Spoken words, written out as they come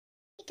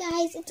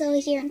Guys, it's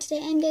Zoe here, and today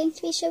I'm going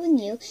to be showing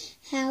you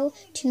how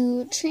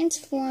to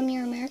transform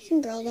your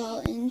American Girl doll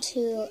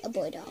into a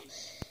boy doll.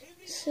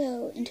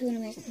 Into an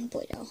American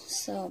boy doll.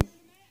 So,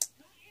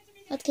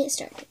 let's get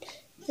started.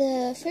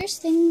 The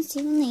first things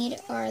you will need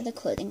are the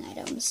clothing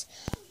items.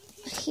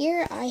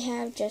 Here I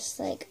have just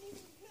like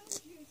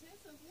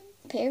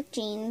a pair of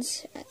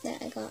jeans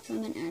that I got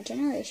from an Our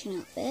Generation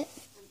outfit.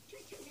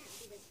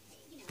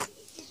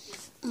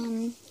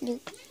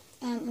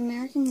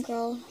 American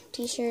Girl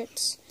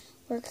t-shirts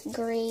work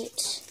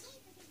great.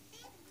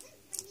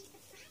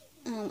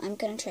 I'm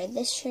going to try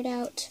this shirt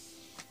out.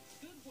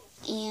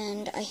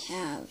 And I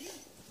have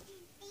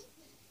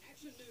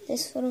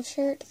this little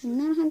shirt. I'm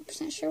not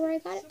 100% sure where I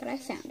got it, but I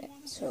found it.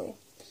 So,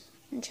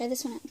 I'm going to try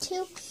this one out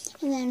too.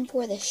 And then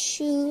for the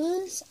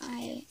shoes,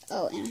 and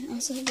I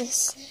also have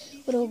this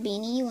little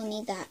beanie. You will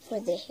need that for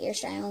the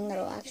hairstyling that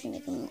will actually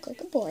make him look like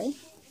a boy.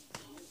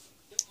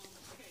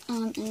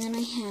 And then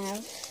I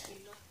have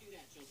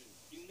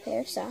a pair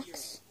of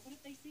socks.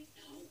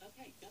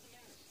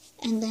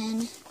 And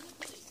then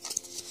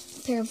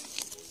a pair of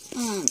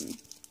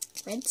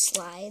red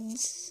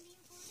slides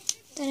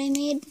that I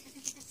made.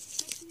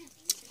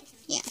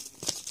 Yeah.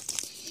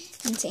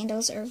 And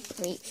sandals are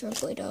great for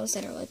boy dolls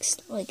that are like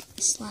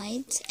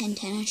slides. And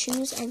tennis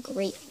shoes are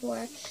great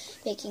for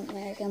making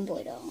American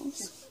boy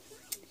dolls.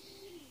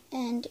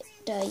 And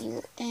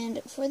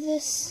for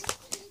this,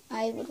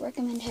 I would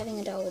recommend having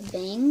a doll with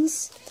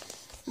bangs,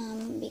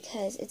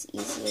 because it's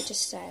easier to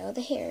style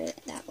the hair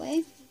that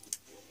way.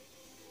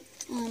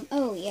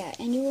 Oh yeah,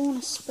 and you will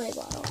want a spray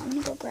bottle. I'm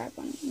gonna go grab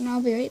one, and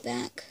I'll be right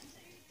back.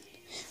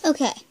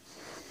 Okay,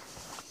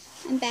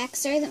 I'm back.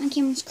 Sorry that my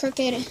camera's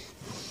crooked.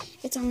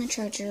 It's on the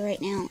charger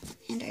right now,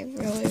 and I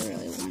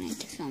really wanted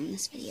to film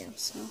this video,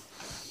 so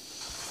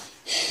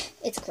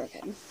it's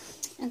crooked.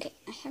 Okay,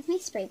 I have my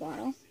spray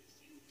bottle.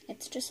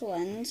 It's just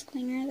lens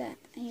cleaner that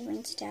I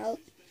rinsed out,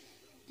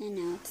 and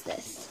now it's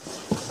this.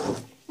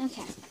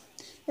 Okay,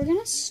 we're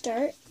gonna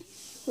start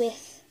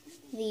with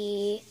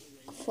the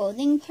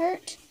clothing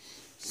part,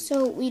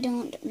 so we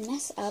don't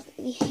mess up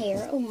the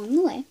hair along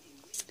the way.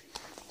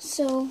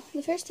 So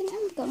the first thing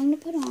I'm going to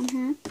put on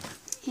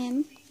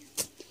him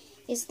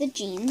is the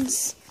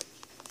jeans.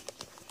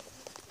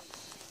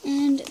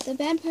 And the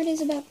bad part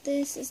about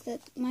this is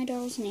that my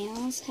doll's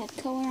nails had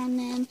color on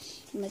them,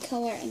 and the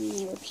color,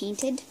 they were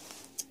painted.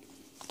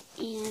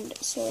 And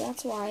so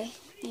that's why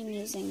I'm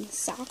using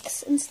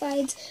socks and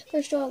slides.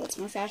 First of all, that's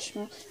more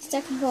fashionable.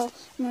 Second of all,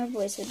 more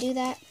boys would do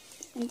that.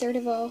 And third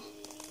of all,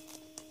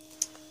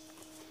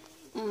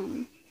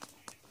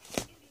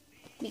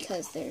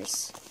 because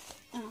there's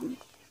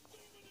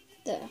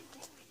the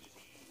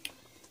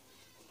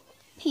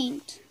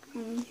paint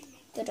on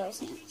the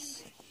doll's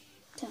nails,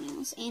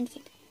 toenails, and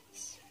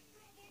fingernails.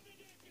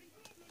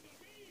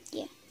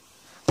 Yeah.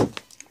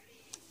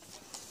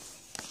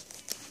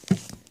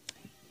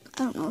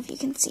 I don't know if you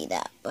can see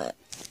that, but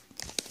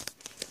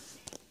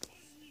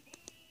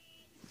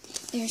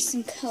there's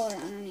some color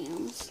on her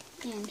nails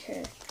and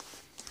her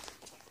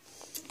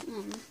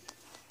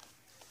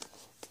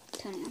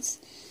toenails.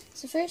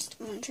 So first,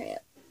 I'm going to try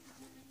it.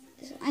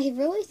 I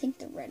really think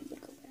the red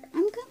would go better.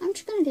 I'm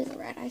just going to do the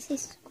red. I say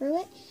screw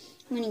it.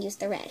 I'm going to use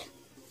the red,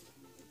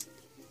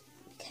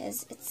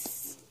 because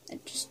it's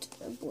just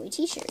a boy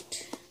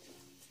t-shirt.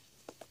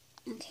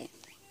 Okay.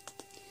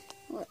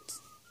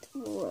 Let's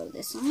throw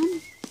this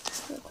on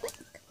real quick.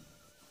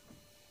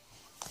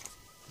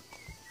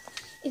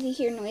 If you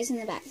hear noise in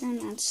the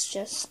background, that's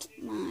just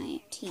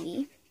my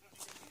TV.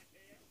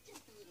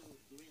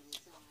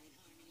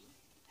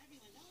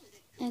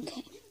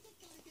 Okay.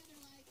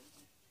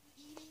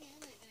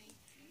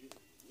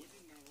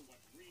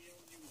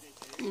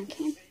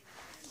 Okay.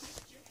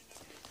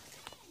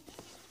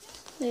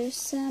 There's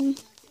some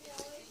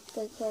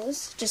boy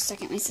clothes. Just a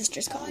second, my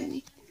sister's calling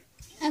me.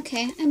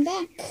 Okay, I'm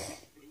back.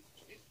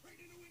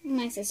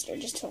 My sister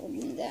just told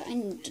me that I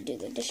need to do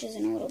the dishes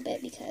in a little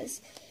bit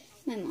because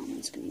my mom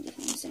is going to be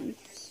home soon.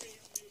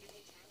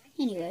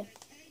 Anyway,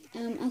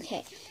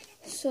 okay.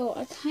 So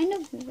I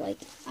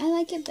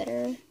like it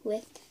better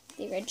with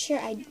the red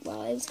shirt.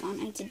 While I was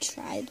gone, I did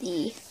try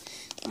the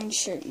orange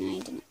shirt and I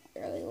didn't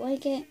really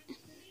like it.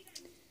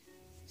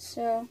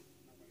 So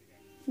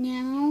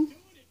now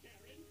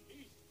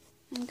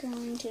I'm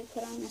going to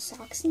put on the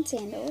socks and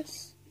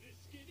sandals.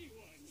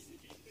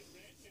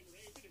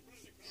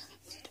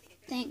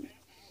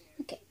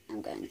 Okay,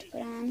 I'm going to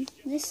put on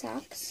the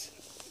socks.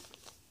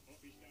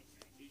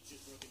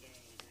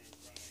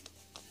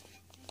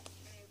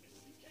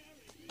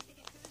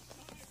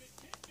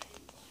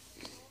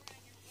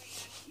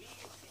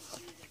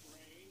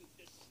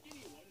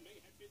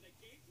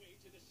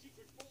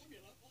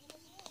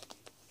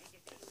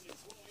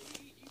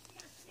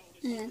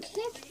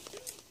 Okay.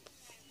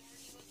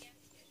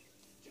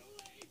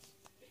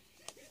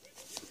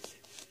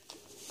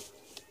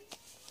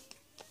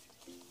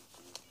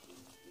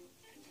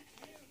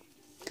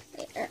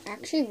 They are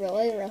actually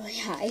really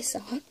high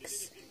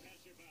socks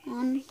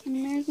on an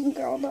American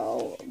Girl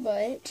doll,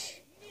 but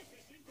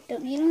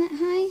don't need them that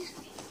high,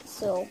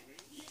 so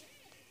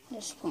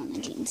Just pulling the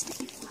jeans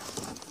down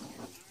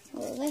a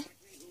little bit.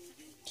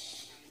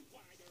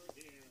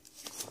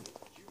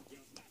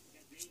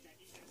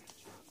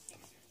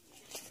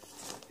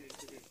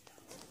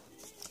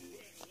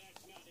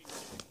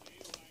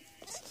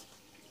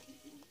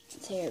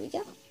 So here we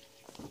go.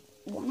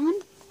 One on,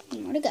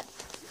 one more to go.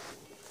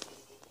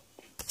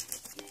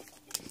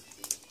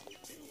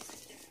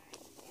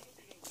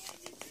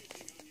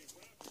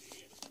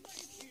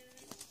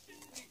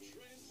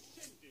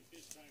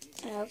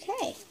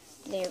 Okay,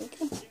 there we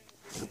go.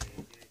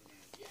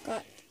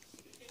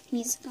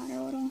 Got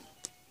our little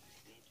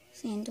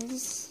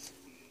sandals.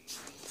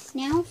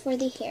 Now for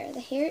the hair. The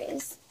hair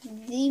is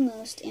the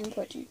most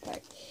important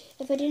part.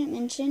 If I didn't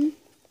mention,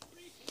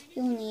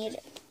 you'll need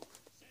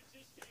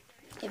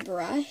a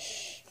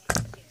brush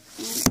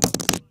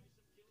and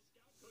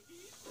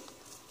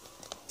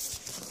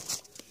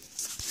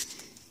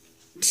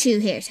two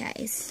hair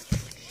ties.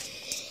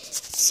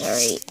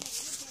 Sorry,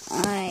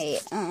 I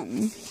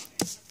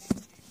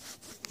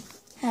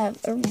have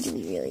a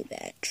really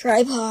bad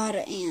tripod,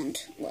 and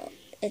well,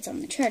 it's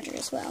on the charger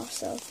as well,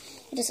 so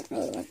it doesn't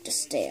really like to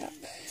stay up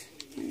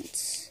when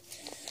it's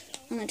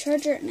on the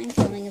charger and I'm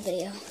filming a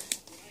video.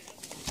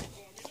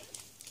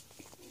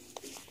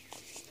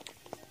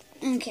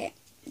 Okay,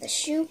 these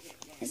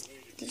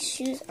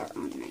shoes are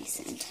on nice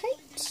and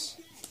tight.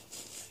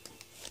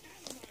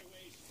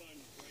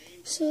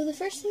 So the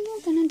first thing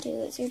we're gonna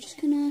do is you're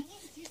just gonna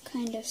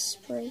kind of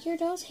spray your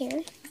doll's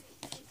hair.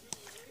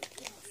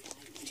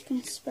 Just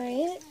gonna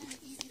spray it.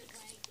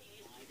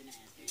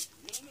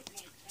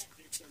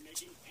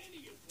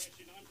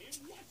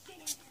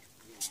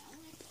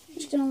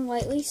 Just gonna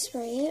lightly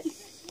spray it.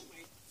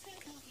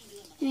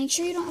 And make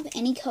sure you don't have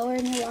any color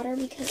in your water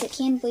because it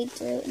can bleed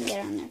through and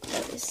get on their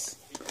clothes.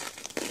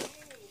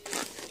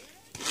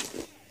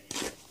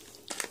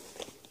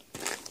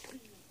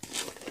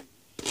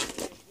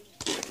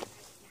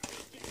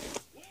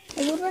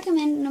 I would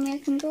recommend an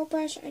American Girl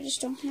brush. I just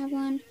don't have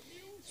one,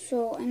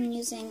 so I'm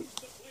using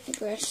a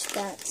brush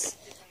that's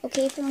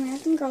okay for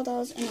American Girl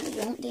dolls and it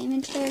won't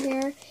damage their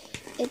hair.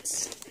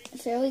 It's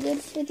fairly good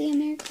for the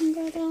American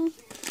Girl doll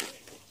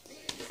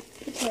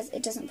because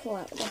it doesn't pull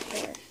out the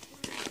hair.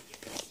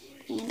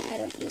 And I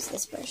don't use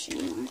this brush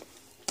anymore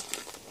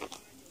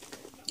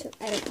because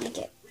I don't like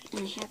it,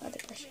 and I have other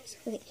brushes.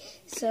 Okay,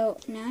 so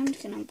now I'm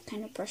just gonna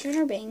kind of brush on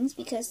our bangs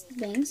because the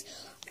bangs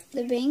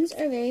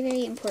are a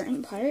very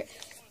important part.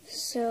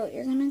 So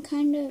you're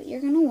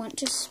gonna want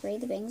to spray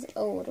the bangs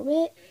a little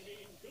bit,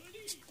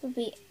 but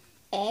be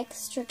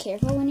extra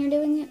careful when you're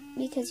doing it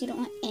because you don't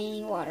want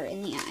any water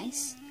in the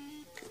eyes.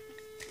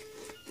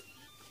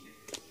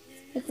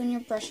 Like when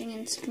you're brushing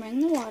and spraying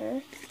the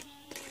water,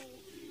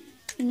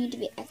 you need to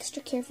be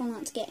extra careful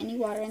not to get any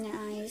water in their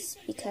eyes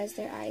because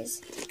their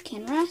eyes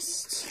can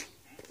rust,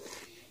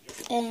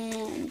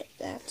 and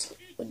that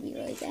would be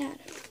really bad.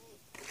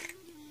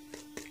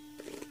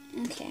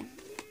 Okay.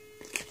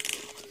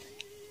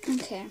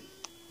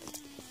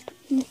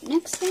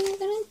 Next thing you're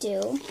going to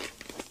do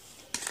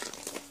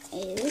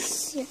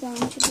is you're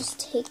going to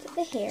just take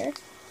the hair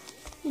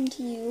and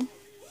you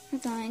are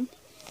going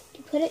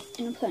to put it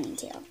in a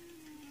ponytail.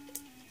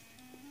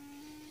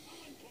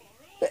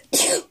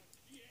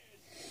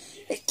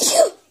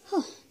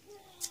 Oh,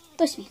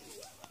 bless me.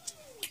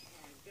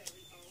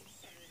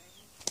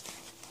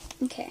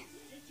 Okay.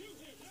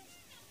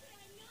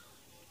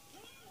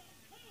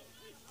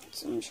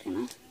 So I'm just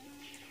going to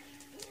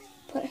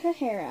put her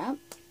hair up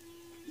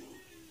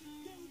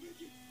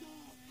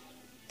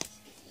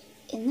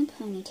in the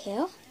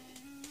ponytail.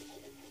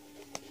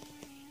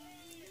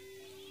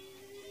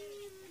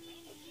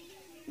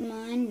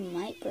 Mine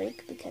might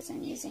break because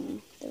I'm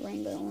using the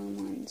Rainbow Loom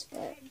ones,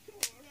 but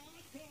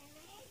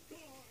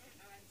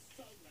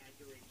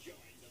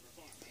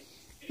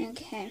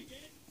okay.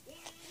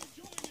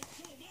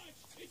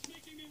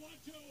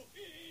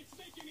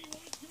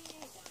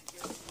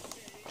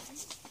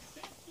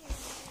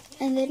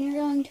 And then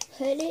you're going to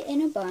put it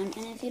in a bun,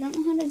 and if you don't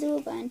know how to do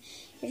a bun,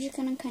 you're just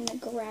going to kind of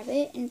grab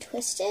it and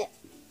twist it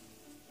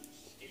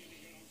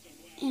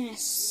in a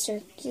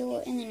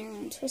circular, and then you're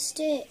going to twist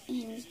it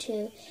in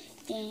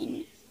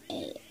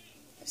a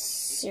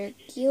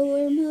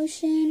circular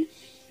motion.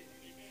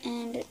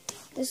 And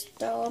this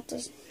doll,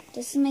 this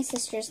is my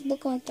sister's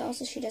look-alike doll,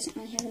 so she doesn't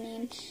really have a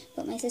name,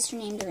 but my sister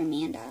named her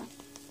Amanda,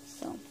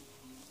 so.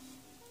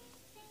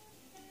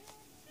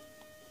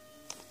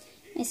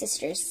 My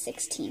sister is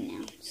 16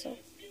 now, so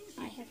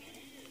I have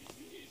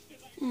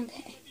her.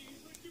 Okay.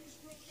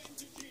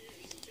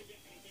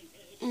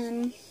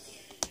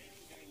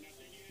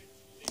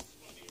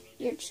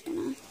 You're just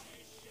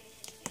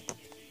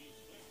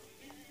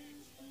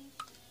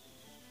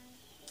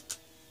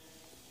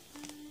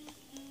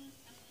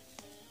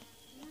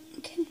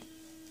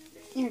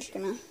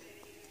gonna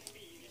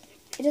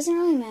it doesn't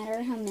really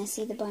matter how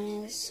messy the bun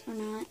is or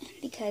not,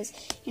 because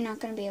you're not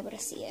going to be able to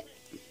see it.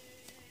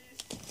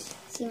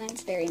 See,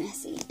 mine's very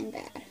messy and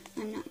bad.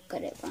 I'm not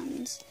good at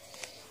buns.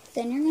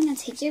 Then you're going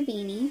to take your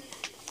beanie.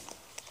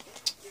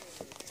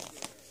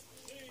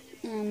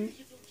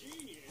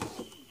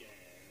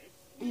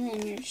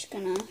 just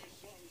gonna...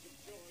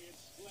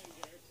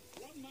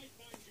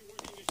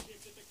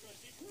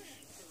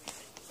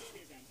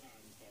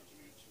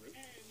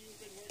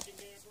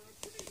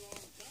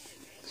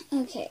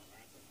 Okay.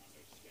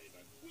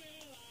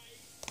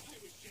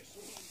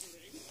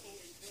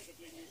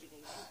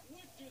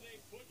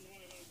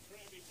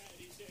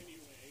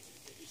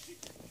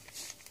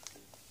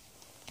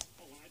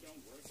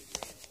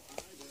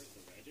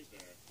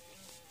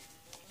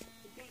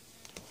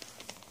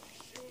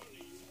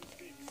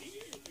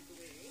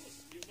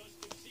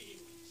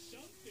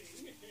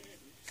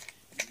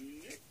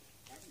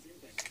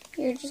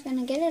 You're just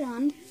gonna get it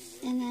on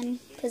and then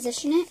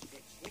position it.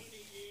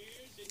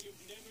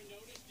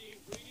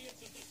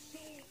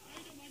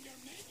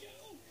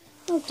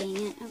 Oh, dang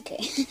it.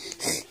 Okay.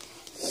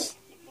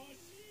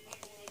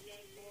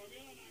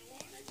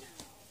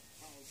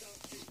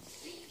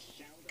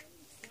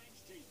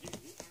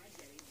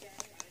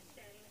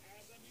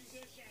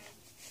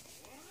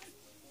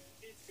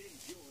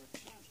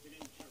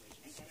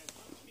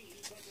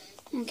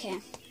 Okay.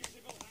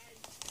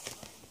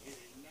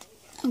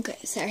 Okay,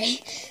 sorry.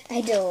 I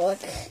had to look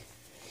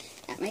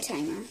at my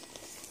timer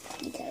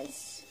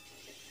because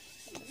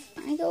if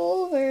I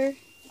go over,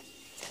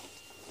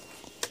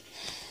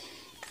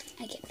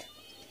 I get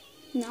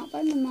not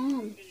by my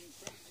mom.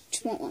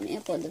 Just won't let me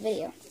upload the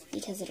video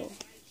because it'll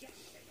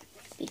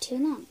be too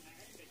long.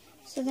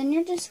 So then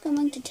you're just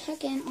going to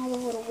tuck in all the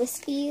little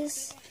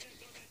wispies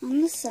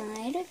on the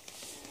side.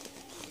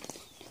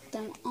 Tuck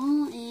them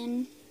all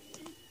in.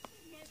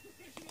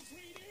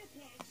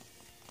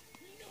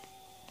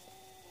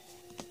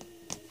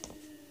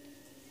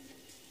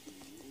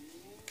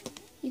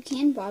 You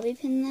can bobby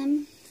pin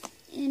them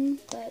in,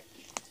 but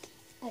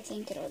I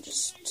think it'll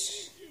just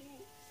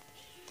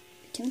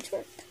be too much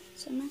work,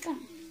 so I'm not gonna.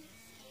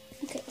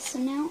 Okay, so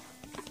now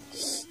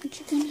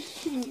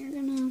you're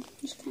gonna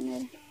just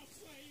kind of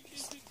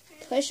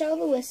push all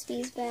the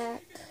wispies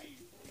back.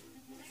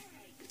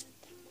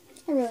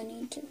 I really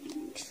need to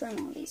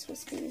trim all these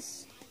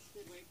wispies.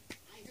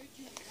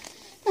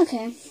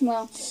 Okay,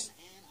 well,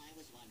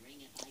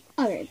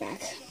 I'll be right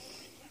back.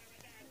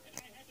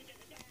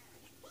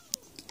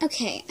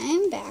 Okay,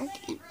 I'm back,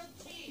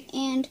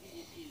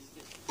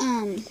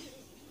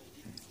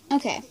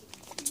 okay,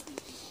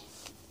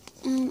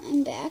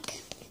 I'm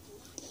back,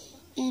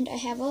 and I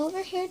have all of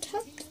her hair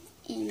tucked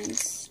in and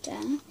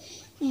stuff,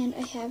 and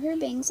I have her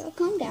bangs all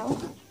combed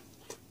out,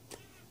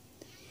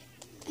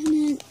 and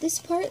then this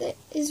part that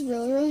is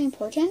really, really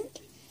important,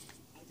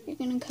 you're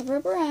going to cover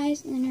up her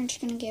eyes, and then you're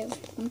just going to give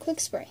one quick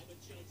spray,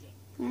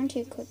 one or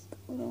two quick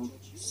little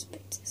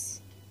spritzes.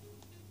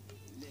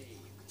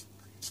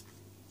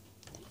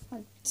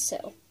 Like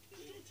so.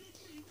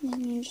 And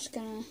then you're just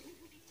gonna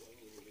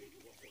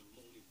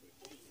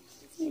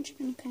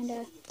kind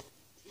of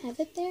have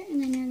it there,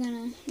 and then you're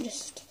gonna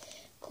just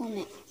comb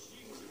it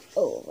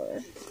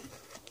over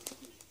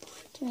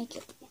to make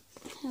it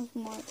have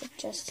more of the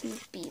Justin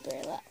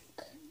Bieber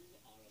look.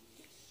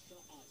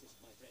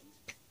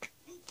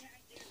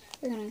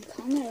 We're gonna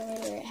comb it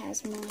over where it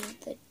has more of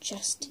the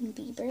Justin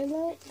Bieber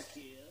look.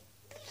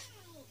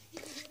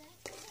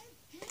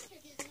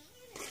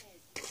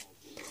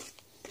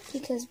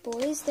 Because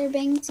boys, their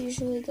bangs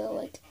usually go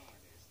like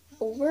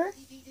over,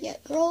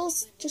 yet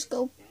girls just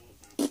go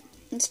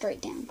and straight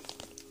down.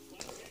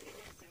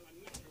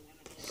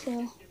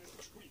 So,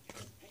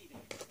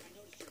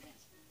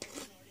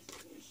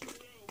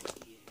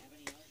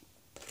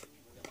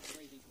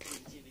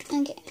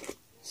 okay,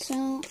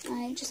 so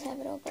I just have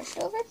it all brushed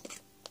over.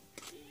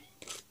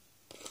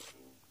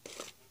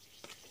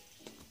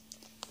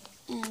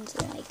 And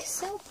like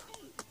so.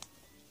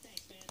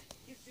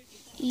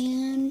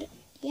 And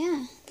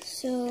yeah.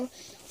 So,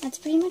 that's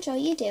pretty much all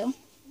you do.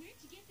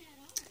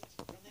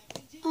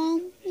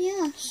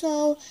 Yeah,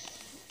 so,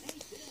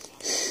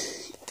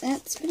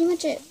 that's pretty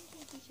much it.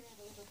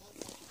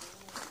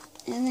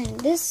 And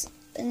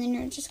then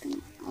you're just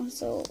gonna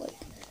also, like,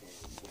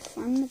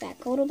 form the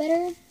back a little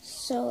better,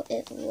 so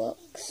it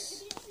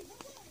looks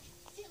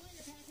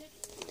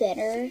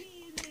better.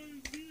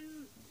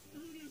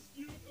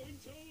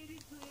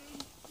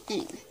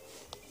 Anyway.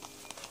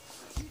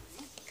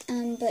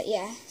 But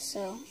yeah,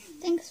 so...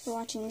 thanks for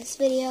watching this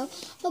video.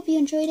 Hope you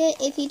enjoyed it.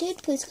 If you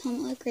did, please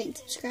comment, like, rate, and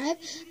subscribe.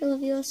 I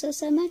love you all so,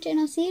 so much, and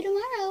I'll see you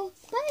tomorrow.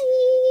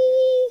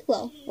 Bye!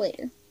 Well,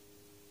 later.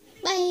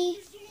 Bye!